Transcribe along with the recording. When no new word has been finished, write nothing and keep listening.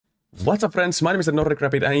What's up friends, my name is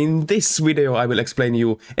Norrikrapid and in this video I will explain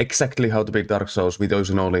you exactly how to beat Dark Souls with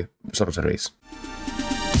using only sorceries.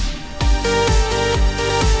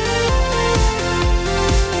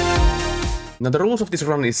 Now the rules of this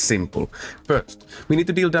run is simple. First, we need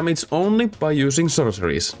to deal damage only by using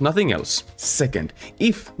sorceries, nothing else. Second,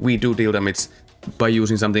 if we do deal damage by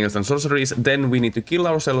using something else than sorceries, then we need to kill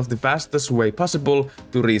ourselves the fastest way possible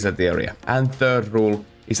to reset the area. And third rule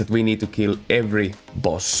is that we need to kill every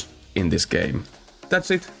boss in this game.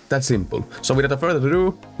 That's it, that's simple. So without further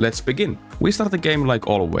ado, let's begin. We start the game like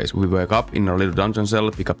always. We wake up in our little dungeon cell,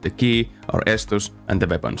 pick up the key, our Estus and the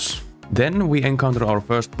weapons. Then we encounter our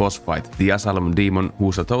first boss fight, the Asylum Demon,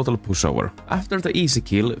 who's a total pushover. After the easy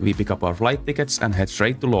kill, we pick up our flight tickets and head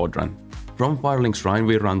straight to Lordran. From Firelink Shrine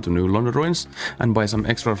we run to New London Ruins and buy some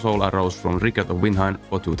extra soul arrows from Ricket of Windhind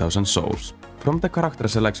for 2000 souls. From the character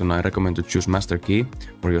selection I recommend to choose Master Key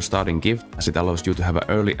for your starting gift, as it allows you to have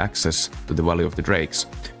early access to the Valley of the Drakes,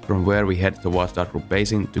 from where we head towards Darkroot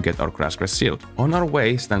Basin to get our Crashcrest shield. On our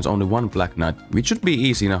way stands only one Black Knight, which should be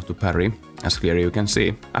easy enough to parry, as clearly you can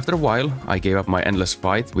see. After a while, I gave up my endless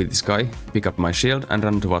fight with this guy, pick up my shield and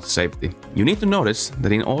run towards safety. You need to notice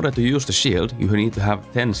that in order to use the shield, you need to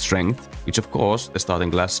have 10 strength, which of course the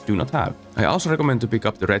starting class do not have. I also recommend to pick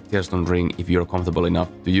up the red Tearstone ring if you're comfortable enough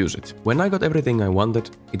to use it. When I got everything I wanted,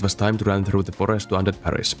 it was time to run through the forest to Undead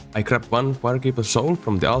Parish. I grabbed one Firekeeper soul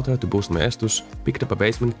from the altar to boost my Estus, picked up a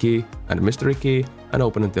basement key and a mystery key, and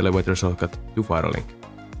opened the elevator shortcut to Firelink.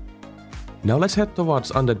 Now let's head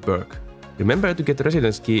towards Undead Burg. Remember to get the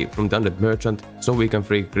residence key from the Undead Merchant so we can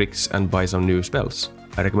free Grix and buy some new spells.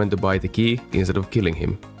 I recommend to buy the key instead of killing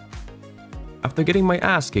him. After getting my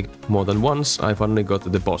ass kicked more than once, I finally got to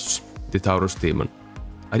the boss, the Taurus Demon.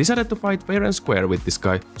 I decided to fight fair and square with this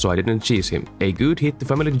guy, so I didn't cheese him. A good hit to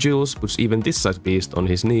Family Jewels puts even this size beast on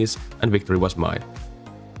his knees, and victory was mine.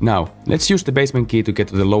 Now, let's use the basement key to get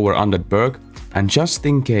to the lower Undead Burg, and just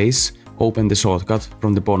in case, open the shortcut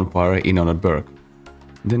from the bonfire in Undead Burg.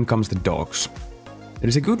 Then comes the dogs. There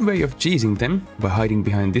is a good way of cheesing them by hiding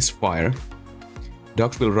behind this fire.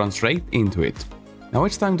 Dogs will run straight into it. Now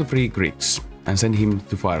it's time to free Grix and send him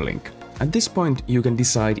to Firelink. At this point you can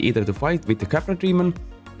decide either to fight with the Capra Demon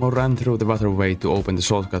or run through the waterway to open the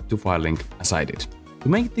shortcut to Firelink as I did. To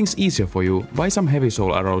make things easier for you, buy some heavy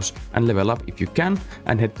soul arrows and level up if you can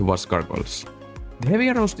and head towards gargoyles. The heavy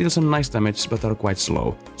arrows deal some nice damage but are quite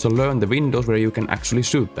slow, so learn the windows where you can actually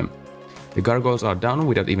shoot them. The gargoyles are down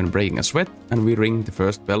without even breaking a sweat and we ring the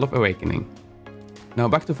first bell of awakening. Now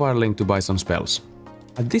back to Firelink to buy some spells.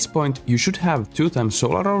 At this point you should have 2 times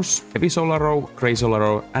soul arrows, heavy soul arrow, grey soul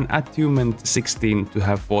arrow and attunement 16 to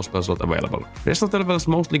have 4 spell slots available. Rest of the levels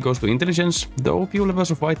mostly goes to intelligence, though a few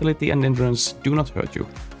levels of vitality and endurance do not hurt you.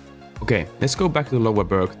 Okay, let's go back to the lower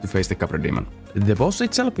burg to face the Capra Demon. The boss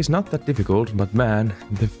itself is not that difficult, but man,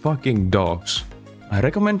 the fucking dogs. I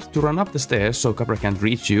recommend to run up the stairs so Capra can't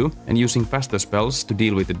reach you and using faster spells to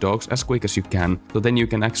deal with the dogs as quick as you can, so then you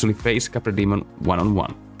can actually face Capra Demon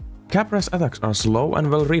one-on-one. Capra's attacks are slow and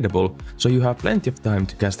well readable, so you have plenty of time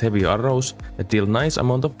to cast heavy arrows that deal nice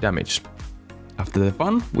amount of damage. After the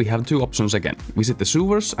fun, we have 2 options again. Visit the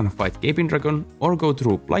sewers and fight Gaping Dragon, or go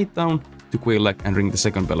through Blighttown to Quelaag and ring the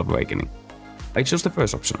second bell of awakening. I chose the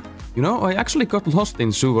first option. You know, I actually got lost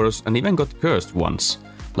in sewers and even got cursed once.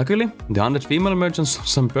 Luckily, the Undead female merchants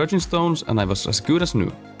some Virgin Stones and I was as good as new.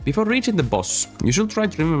 Before reaching the boss, you should try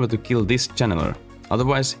to remember to kill this channeler,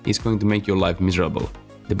 otherwise he's going to make your life miserable.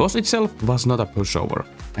 The boss itself was not a pushover.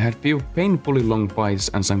 I had few painfully long fights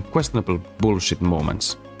and some questionable bullshit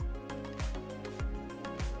moments.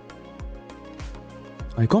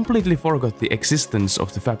 I completely forgot the existence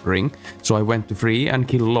of the Fab Ring, so I went to free and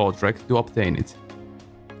kill Lordran to obtain it.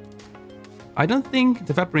 I don't think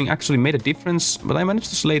the Fab Ring actually made a difference, but I managed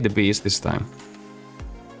to slay the beast this time.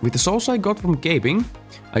 With the souls I got from Gaping,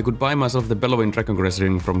 I could buy myself the Bellowing Dragongrass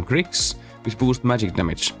ring from Grix, which boosts magic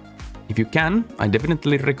damage. If you can, I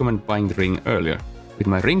definitely recommend buying the ring earlier. With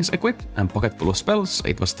my rings equipped and pocket full of spells,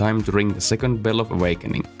 it was time to ring the second bell of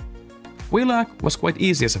awakening. Quelaag was quite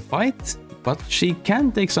easy as a fight, but she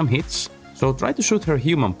can take some hits, so try to shoot her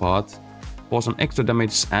human part for some extra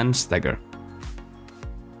damage and stagger.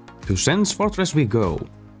 To Sen's Fortress we go.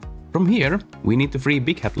 From here, we need to free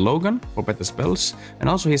Big Hat Logan for better spells and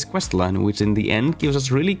also his questline, which in the end gives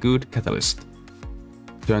us really good catalyst.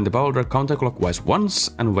 Turn the boulder counterclockwise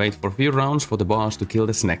once and wait for a few rounds for the boss to kill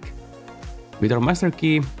the snake. With our Master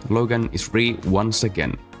Key, Logan is free once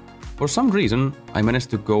again. For some reason, I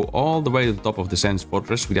managed to go all the way to the top of the Sen's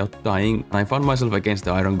Fortress without dying and I found myself against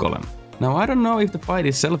the Iron Golem. Now I don't know if the fight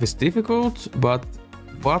itself is difficult, but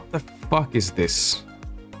what the fuck is this?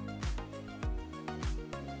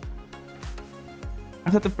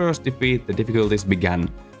 After the first defeat, the difficulties began,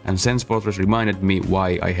 and Sense Fortress reminded me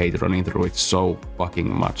why I hate running through it so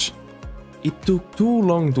fucking much. It took too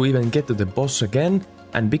long to even get to the boss again,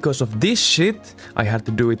 and because of this shit, I had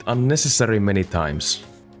to do it unnecessary many times.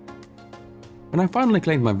 When I finally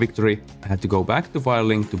claimed my victory, I had to go back to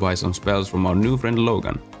Firelink to buy some spells from our new friend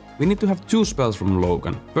Logan. We need to have 2 spells from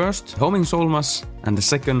Logan. First, Homing Soul Mass, and the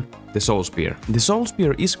second, the Soul Spear. The Soul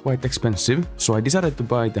Spear is quite expensive, so I decided to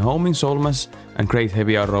buy the Homing Soul Mass and Great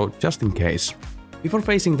Heavy Arrow just in case. Before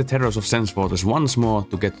facing the terrors of Sense Fortress once more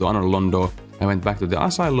to get to Anor Londo, I went back to the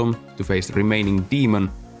Asylum to face the remaining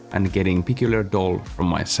demon and getting Peculiar Doll from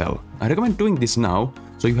my cell. I recommend doing this now,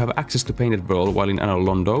 so you have access to Painted World while in Anor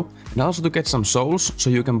Londo, and also to get some souls,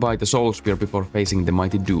 so you can buy the Soul Spear before facing the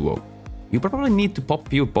Mighty Duo. You probably need to pop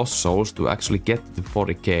few boss souls to actually get to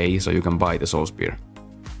 40k, so you can buy the Soul Spear.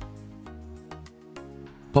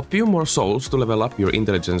 Pop few more souls to level up your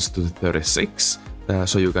intelligence to 36,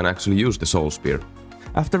 so you can actually use the Soul Spear.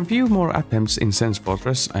 After a few more attempts in Sense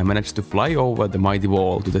Fortress, I managed to fly over the mighty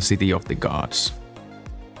wall to the City of the Gods.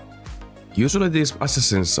 Usually these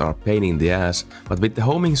assassins are pain in the ass, but with the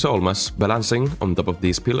Homing Soul Mass, balancing on top of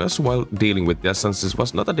these pillars while dealing with the assassins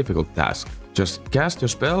was not a difficult task. Just cast your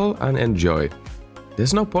spell and enjoy.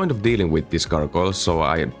 There's no point of dealing with these gargoyles, so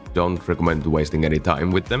I don't recommend wasting any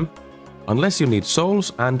time with them. Unless you need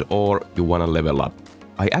souls and or you wanna level up.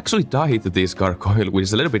 I actually died to this gargoyle, which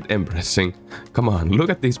is a little bit embarrassing. Come on, look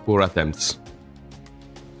at these poor attempts.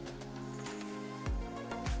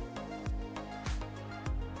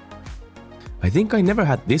 I think I never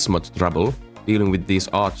had this much trouble dealing with these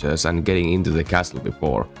archers and getting into the castle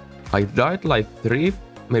before. I died like 3,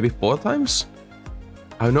 maybe 4 times?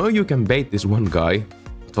 I know you can bait this one guy,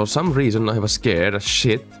 but for some reason I was scared as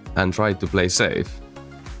shit and tried to play safe.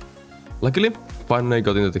 Luckily, finally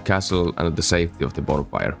got into the castle and the safety of the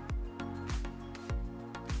bonfire.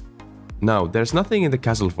 Now, there's nothing in the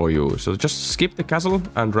castle for you, so just skip the castle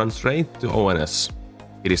and run straight to ONS.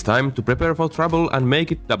 It is time to prepare for trouble and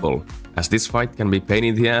make it double, as this fight can be pain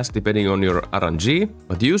in the ass depending on your RNG,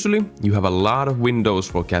 but usually you have a lot of windows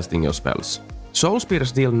for casting your spells. Soul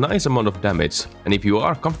Spears deal nice amount of damage, and if you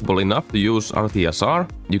are comfortable enough to use RTSR,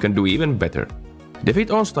 you can do even better.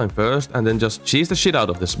 Defeat Ornstein first and then just cheese the shit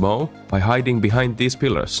out of the Smough by hiding behind these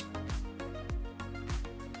pillars.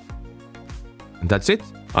 And that's it,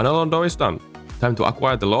 Anor Londo is done. Time to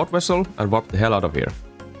acquire the Lord Vessel and warp the hell out of here.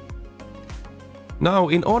 Now,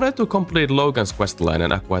 in order to complete Logan's questline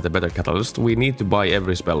and acquire the better catalyst, we need to buy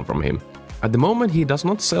every spell from him. At the moment he does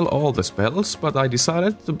not sell all the spells, but I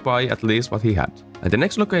decided to buy at least what he had. And the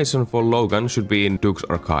next location for Logan should be in Duke's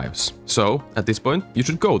Archives. So, at this point, you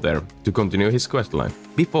should go there to continue his questline.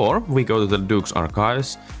 Before we go to the Duke's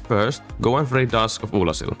Archives, first go and free Dusk of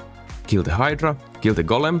Ulasil. Kill the Hydra, kill the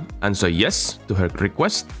Golem, and say yes to her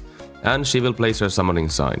request, and she will place her summoning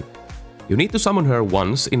sign. You need to summon her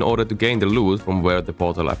once in order to gain the loot from where the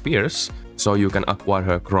portal appears, so you can acquire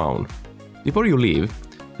her crown. Before you leave,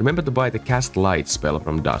 remember to buy the Cast Light spell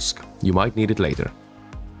from Dusk. You might need it later.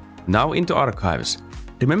 Now into Archives.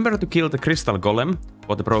 Remember to kill the Crystal Golem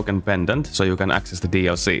for the Broken Pendant, so you can access the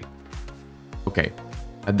DLC. Okay,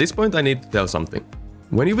 at this point I need to tell something.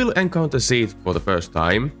 When you will encounter Seath for the first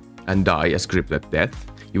time and die a scripted death,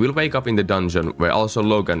 you will wake up in the dungeon where also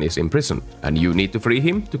Logan is imprisoned, and you need to free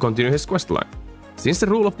him to continue his questline. Since the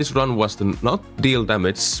rule of this run was to not deal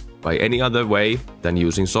damage by any other way than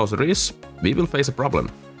using sorceries, we will face a problem.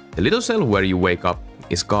 The little cell where you wake up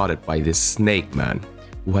is guarded by this Snake Man,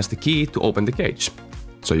 who has the key to open the cage,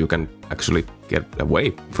 so you can actually get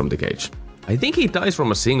away from the cage. I think he dies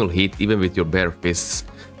from a single hit even with your bare fists,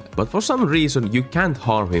 but for some reason you can't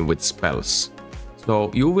harm him with spells, so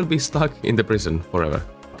you will be stuck in the prison forever.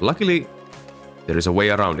 Luckily, there is a way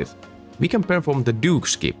around it. We can perform the Duke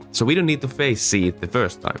skip, so we don't need to face Seath the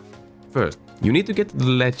first time. First, you need to get to the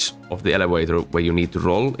ledge of the elevator where you need to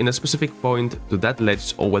roll in a specific point to that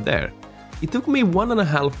ledge over there. It took me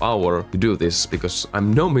 1.5 hours to do this because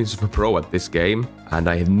I'm no means of a pro at this game and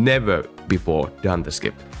I have never before done the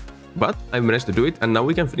skip. But I managed to do it, and now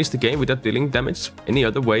we can finish the game without dealing damage any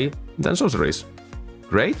other way than sorceries.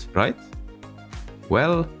 Great, right?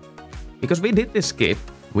 Well, because we did this skip,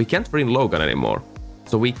 we can't bring Logan anymore,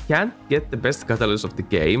 so we can't get the best catalyst of the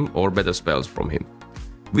game or better spells from him.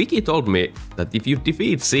 Wiki told me that if you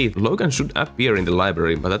defeat Seath, Logan should appear in the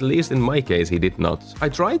library, but at least in my case he did not. I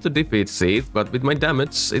tried to defeat Seath, but with my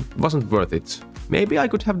damage it wasn't worth it. Maybe I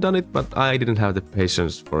could have done it, but I didn't have the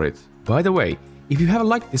patience for it. By the way, if you have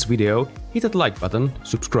liked this video, hit that like button,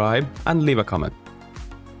 subscribe and leave a comment.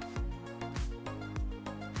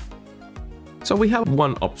 So we have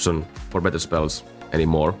one option for better spells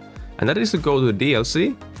anymore, and that is to go to the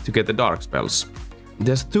DLC to get the dark spells.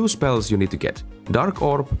 There's 2 spells you need to get, Dark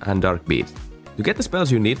Orb and Dark Bead. To get the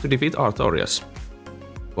spells you need to defeat Artorias.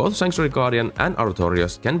 Both Sanctuary Guardian and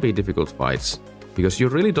Artorias can be difficult fights, because you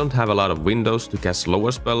really don't have a lot of windows to cast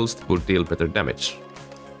lower spells that will deal better damage.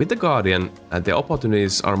 With the Guardian, the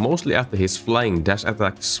opportunities are mostly after his flying dash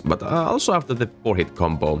attacks, but also after the 4-hit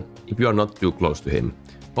combo, if you are not too close to him.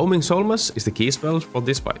 Homing Solmas is the key spell for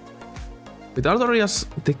this fight. With Artorias,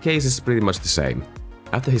 the case is pretty much the same.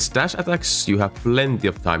 After his dash attacks, you have plenty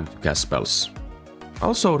of time to cast spells.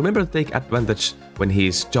 Also, remember to take advantage when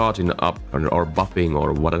he's charging up or buffing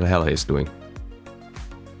or what the hell he's doing.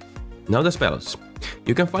 Now the spells.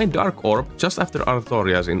 You can find Dark Orb just after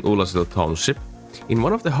Artorias in Ulasil Township, in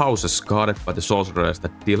one of the houses guarded by the sorcerers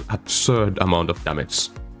that deal absurd amount of damage.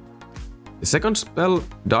 The second spell,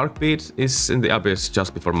 Dark Bead, is in the Abyss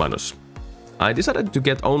just before Manus. I decided to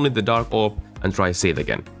get only the Dark Orb and try Seed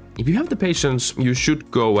again. If you have the patience, you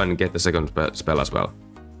should go and get the second spell as well.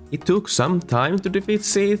 It took some time to defeat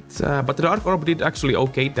Seed, but the Dark Orb did actually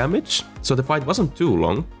okay damage, so the fight wasn't too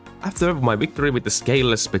long. After my victory with the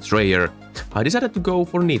Scaleless Betrayer, I decided to go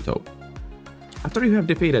for Nito. After you have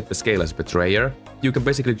defeated the Scaleless Betrayer, you can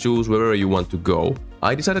basically choose wherever you want to go.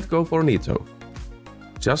 I decided to go for Nito.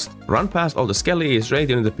 Just run past all the Skellies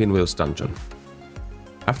straight into the Pinwheel's dungeon.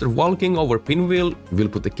 After walking over Pinwheel, we'll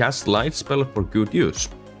put the Cast Light spell for good use.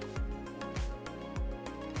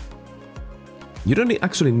 You don't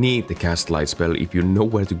actually need the Cast Light spell if you know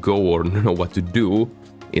where to go or know what to do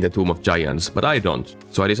in the Tomb of Giants, but I don't,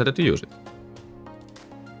 so I decided to use it.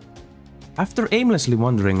 After aimlessly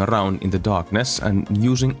wandering around in the darkness and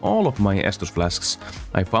using all of my Estus flasks,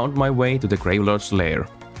 I found my way to the Gravelord's lair.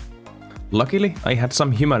 Luckily, I had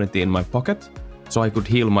some humanity in my pocket, so I could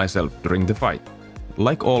heal myself during the fight.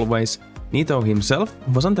 Like always, Nito himself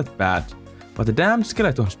wasn't that bad, but the damned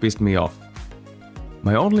skeletons pissed me off.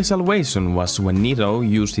 My only salvation was when Nito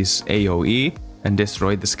used his AoE and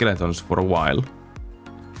destroyed the skeletons for a while.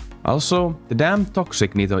 Also, the damn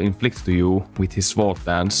toxic Nito inflicts to you with his Vault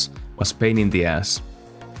Dance was pain in the ass.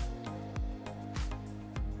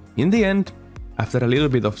 In the end, after a little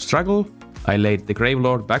bit of struggle, I laid the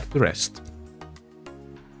Gravelord back to rest.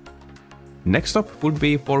 Next up would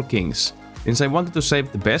be 4 Kings, since I wanted to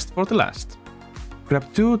save the best for the last. Grab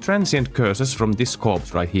 2 transient curses from this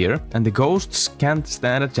corpse right here, and the ghosts can't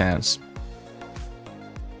stand a chance.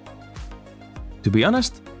 To be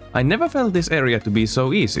honest, I never felt this area to be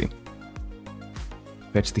so easy.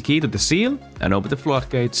 Fetch the key to the seal, and open the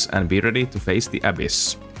floodgates and be ready to face the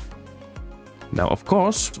Abyss. Now of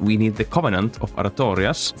course, we need the Covenant of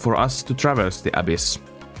Artorias for us to traverse the Abyss.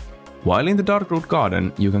 While in the Darkroot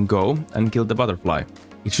Garden, you can go and kill the butterfly.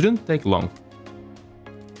 It shouldn't take long.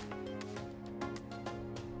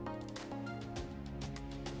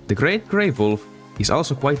 The Great Grey Wolf is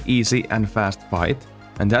also quite easy and fast fight,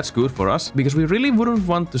 and that's good for us, because we really wouldn't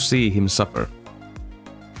want to see him suffer.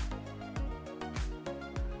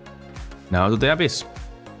 Now to the Abyss.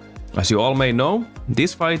 As you all may know,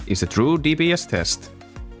 this fight is a true DPS test.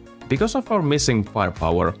 Because of our missing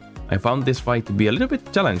firepower, I found this fight to be a little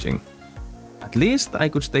bit challenging. At least I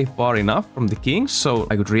could stay far enough from the king so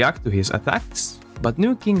I could react to his attacks, but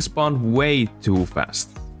new kings spawned way too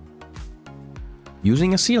fast.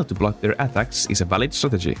 Using a seal to block their attacks is a valid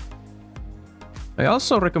strategy. I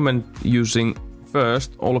also recommend using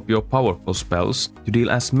first all of your powerful spells to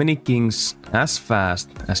deal as many kings as fast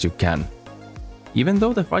as you can. Even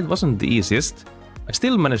though the fight wasn't the easiest, I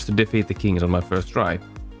still managed to defeat the kings on my first try.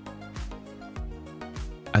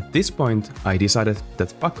 At this point, I decided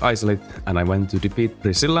that fuck Isolate and I went to defeat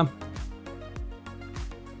Priscilla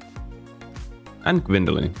and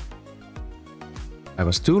Gwendolyn. I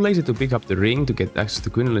was too lazy to pick up the ring to get access to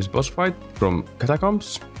Gwendolyn's boss fight from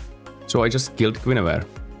Catacombs, so I just killed Guinevere.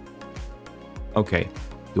 Okay,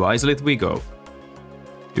 to Isolate we go.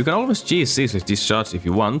 You can always cheese Ceaseless Discharge if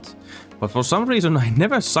you want, but for some reason I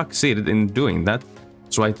never succeeded in doing that,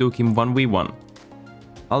 so I took him 1v1.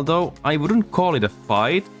 Although I wouldn't call it a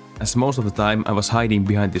fight, as most of the time I was hiding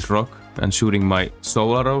behind this rock and shooting my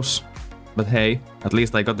soul arrows. But hey, at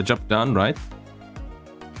least I got the job done, right?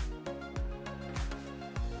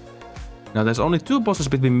 Now there's only 2 bosses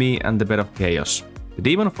between me and the Bed of Chaos. The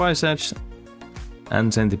Demon of Visage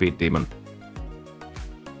and Centipede Demon.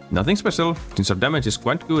 Nothing special, since our damage is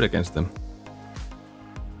quite good against them.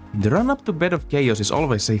 The run up to Bed of Chaos is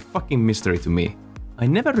always a fucking mystery to me. I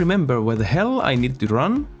never remember where the hell I need to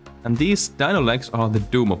run, and these dino legs are the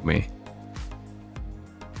doom of me.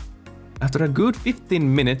 After a good 15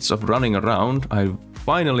 minutes of running around, I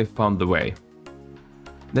finally found the way.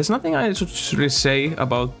 There's nothing I should really say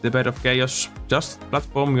about the Bed of Chaos, just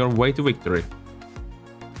platform your way to victory.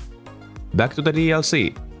 Back to the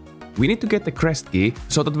DLC. We need to get the crest key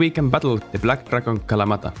so that we can battle the Black Dragon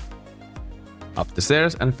Kalamata. Up the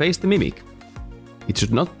stairs and face the Mimic. It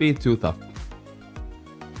should not be too tough.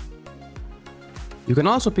 You can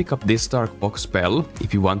also pick up this Dark Box spell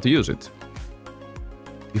if you want to use it.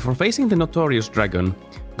 Before facing the Notorious Dragon,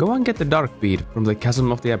 go and get the Dark Bead from the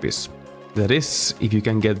Chasm of the Abyss. That is, if you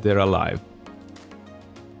can get there alive.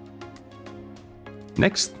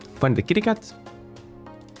 Next, find the kitty cat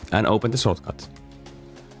and open the shortcut.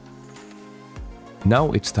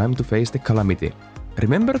 Now it's time to face the Calamity.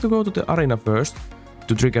 Remember to go to the arena first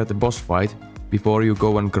to trigger the boss fight before you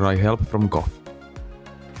go and cry help from Goth.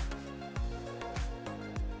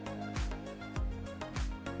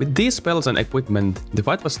 With these spells and equipment, the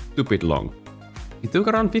fight was stupid long. It took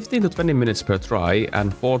around 15 to 20 minutes per try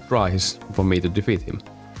and 4 tries for me to defeat him.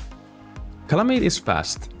 Calamity is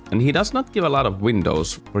fast, and he does not give a lot of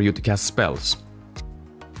windows for you to cast spells.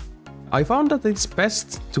 I found that it's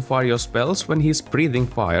best to fire your spells when he's breathing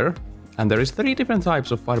fire, and there is 3 different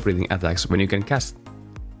types of fire breathing attacks when you can cast.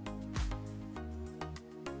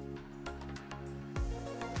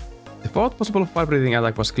 The 4th possible fire breathing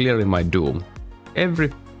attack was clearly my doom,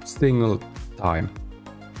 every single time.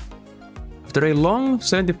 After a long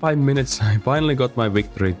 75 minutes, I finally got my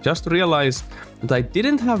victory, just to realize that I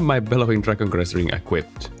didn't have my Bellowing Dragon Crest ring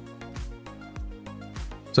equipped.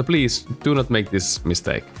 So please, do not make this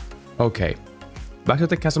mistake. Okay, back to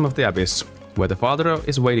the Chasm of the Abyss, where the Father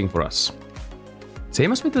is waiting for us.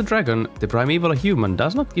 Same as with the dragon, the primeval human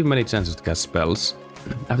does not give many chances to cast spells.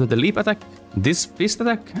 After the leap attack, this fist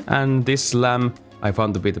attack, and this slam, I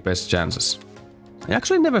found to be the best chances. I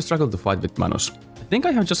actually never struggled to fight with Manus. I think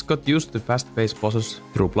I have just got used to fast-paced bosses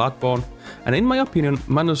through Bloodborne, and in my opinion,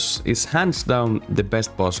 Manus is hands down the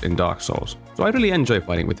best boss in Dark Souls, so I really enjoy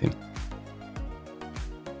fighting with him.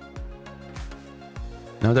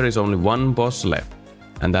 Now there is only one boss left,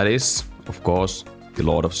 and that is, of course, the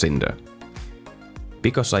Lord of Cinder.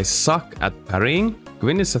 Because I suck at parrying,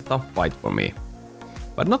 Gwyn is a tough fight for me.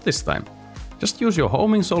 But not this time. Just use your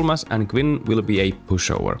homing soul mass and Gwyn will be a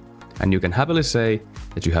pushover, and you can happily say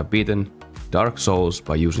that you have beaten Dark Souls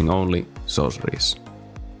by using only sorceries.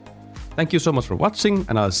 Thank you so much for watching,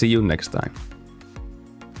 and I'll see you next time.